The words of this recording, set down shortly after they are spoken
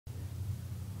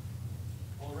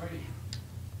Alrighty.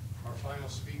 Our final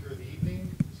speaker of the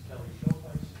evening is Kelly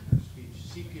Schultheis in her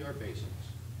speech, CPR Basics.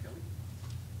 Kelly?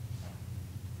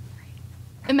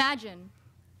 Imagine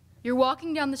you're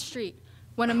walking down the street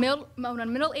when a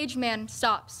middle-aged man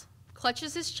stops,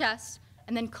 clutches his chest,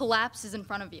 and then collapses in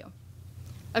front of you.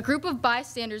 A group of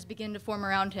bystanders begin to form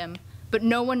around him, but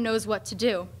no one knows what to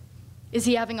do. Is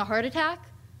he having a heart attack?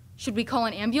 Should we call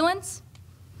an ambulance?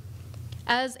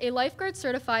 As a lifeguard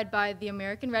certified by the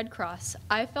American Red Cross,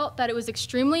 I felt that it was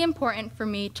extremely important for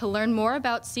me to learn more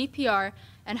about CPR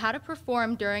and how to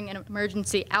perform during an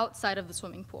emergency outside of the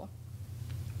swimming pool.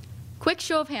 Quick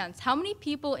show of hands, how many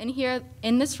people in here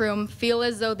in this room feel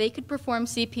as though they could perform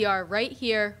CPR right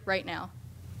here, right now?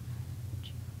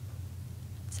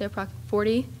 Say approximately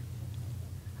 40.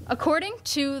 According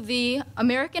to the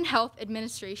American Health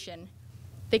Administration,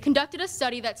 they conducted a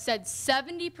study that said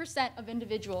 70% of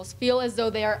individuals feel as though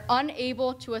they are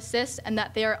unable to assist and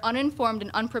that they are uninformed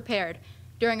and unprepared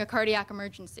during a cardiac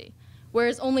emergency,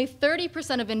 whereas only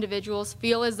 30% of individuals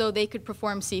feel as though they could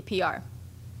perform CPR.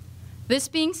 This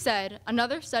being said,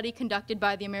 another study conducted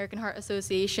by the American Heart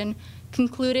Association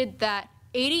concluded that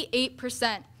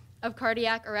 88% of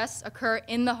cardiac arrests occur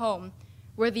in the home,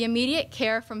 where the immediate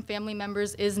care from family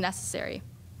members is necessary.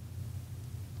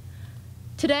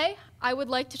 Today, I would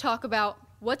like to talk about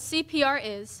what CPR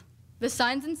is, the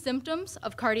signs and symptoms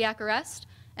of cardiac arrest,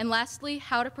 and lastly,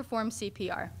 how to perform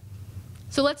CPR.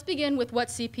 So let's begin with what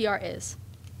CPR is.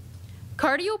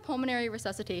 Cardiopulmonary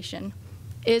resuscitation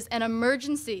is an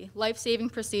emergency life-saving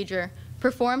procedure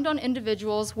performed on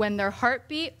individuals when their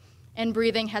heartbeat and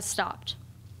breathing has stopped.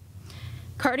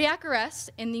 Cardiac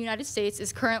arrest in the United States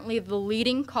is currently the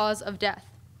leading cause of death.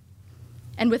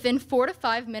 And within 4 to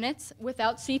 5 minutes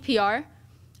without CPR,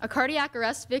 a cardiac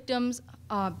arrest victim's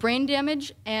brain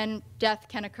damage and death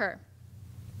can occur.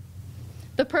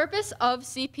 The purpose of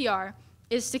CPR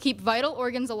is to keep vital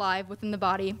organs alive within the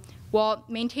body while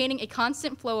maintaining a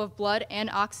constant flow of blood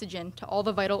and oxygen to all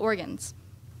the vital organs.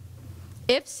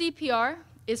 If CPR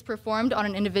is performed on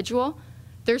an individual,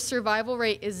 their survival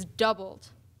rate is doubled.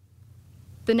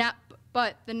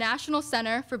 But the National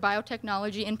Center for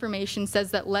Biotechnology Information says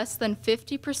that less than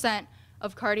 50%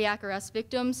 of cardiac arrest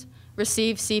victims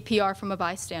receive CPR from a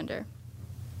bystander.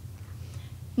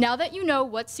 Now that you know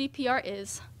what CPR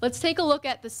is, let's take a look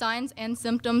at the signs and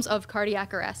symptoms of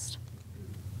cardiac arrest.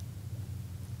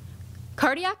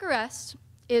 Cardiac arrest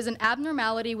is an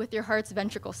abnormality with your heart's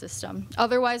ventricle system,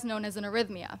 otherwise known as an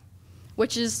arrhythmia,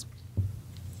 which is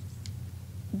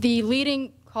the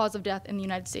leading cause of death in the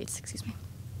United States.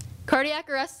 Cardiac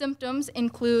arrest symptoms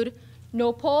include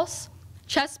no pulse,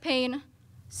 chest pain,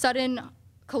 sudden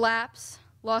collapse,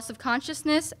 loss of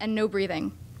consciousness, and no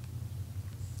breathing.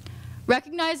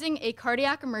 Recognizing a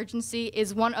cardiac emergency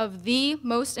is one of the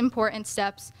most important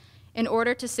steps in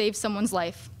order to save someone's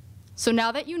life. So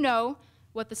now that you know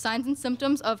what the signs and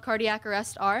symptoms of cardiac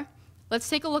arrest are, let's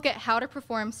take a look at how to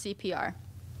perform CPR.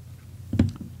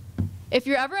 If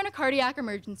you're ever in a cardiac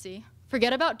emergency,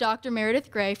 forget about Dr.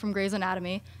 Meredith Grey from Grey's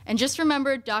Anatomy, and just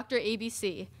remember Dr.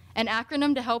 ABC, an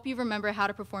acronym to help you remember how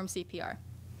to perform CPR.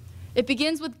 It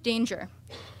begins with danger.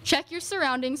 Check your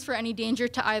surroundings for any danger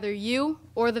to either you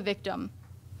or the victim.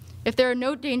 If there are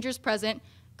no dangers present,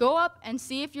 go up and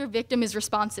see if your victim is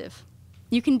responsive.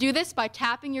 You can do this by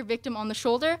tapping your victim on the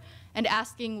shoulder and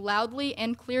asking loudly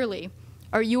and clearly,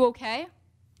 "Are you okay?"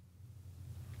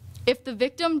 If the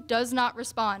victim does not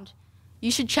respond,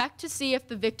 you should check to see if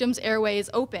the victim's airway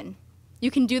is open. You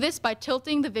can do this by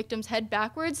tilting the victim's head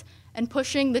backwards and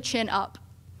pushing the chin up.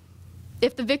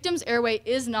 If the victim's airway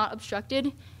is not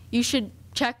obstructed, you should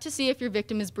check to see if your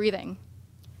victim is breathing.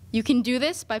 You can do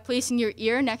this by placing your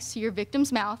ear next to your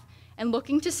victim's mouth and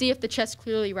looking to see if the chest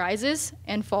clearly rises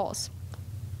and falls.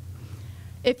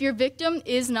 If your victim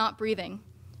is not breathing,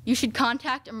 you should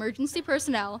contact emergency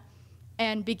personnel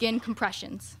and begin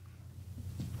compressions.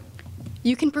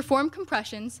 You can perform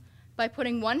compressions by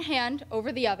putting one hand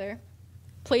over the other,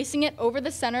 placing it over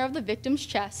the center of the victim's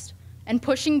chest, and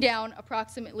pushing down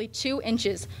approximately 2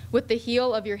 inches with the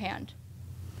heel of your hand.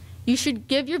 You should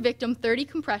give your victim 30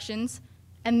 compressions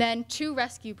and then 2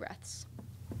 rescue breaths.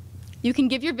 You can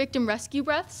give your victim rescue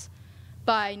breaths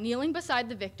by kneeling beside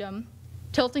the victim,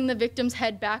 tilting the victim's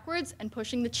head backwards and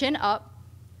pushing the chin up,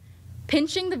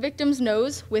 pinching the victim's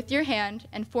nose with your hand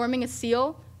and forming a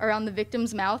seal around the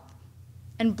victim's mouth,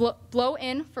 and blow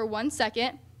in for 1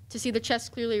 second to see the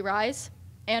chest clearly rise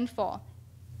and fall.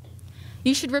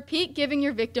 You should repeat giving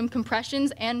your victim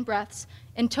compressions and breaths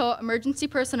until emergency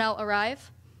personnel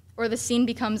arrive or the scene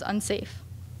becomes unsafe.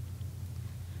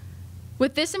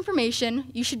 With this information,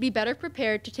 you should be better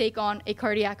prepared to take on a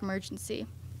cardiac emergency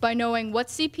by knowing what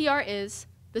CPR is,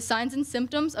 the signs and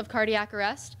symptoms of cardiac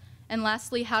arrest, and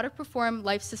lastly, how to perform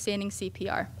life-sustaining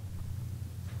CPR.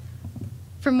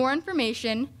 For more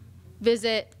information,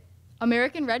 visit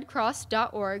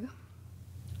AmericanRedCross.org.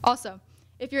 Also,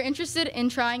 if you're interested in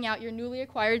trying out your newly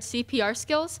acquired CPR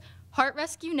skills,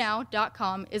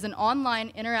 HeartRescueNow.com is an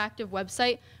online interactive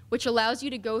website which allows you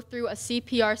to go through a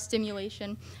CPR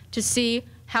stimulation to see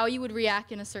how you would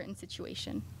react in a certain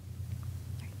situation.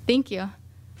 Thank you.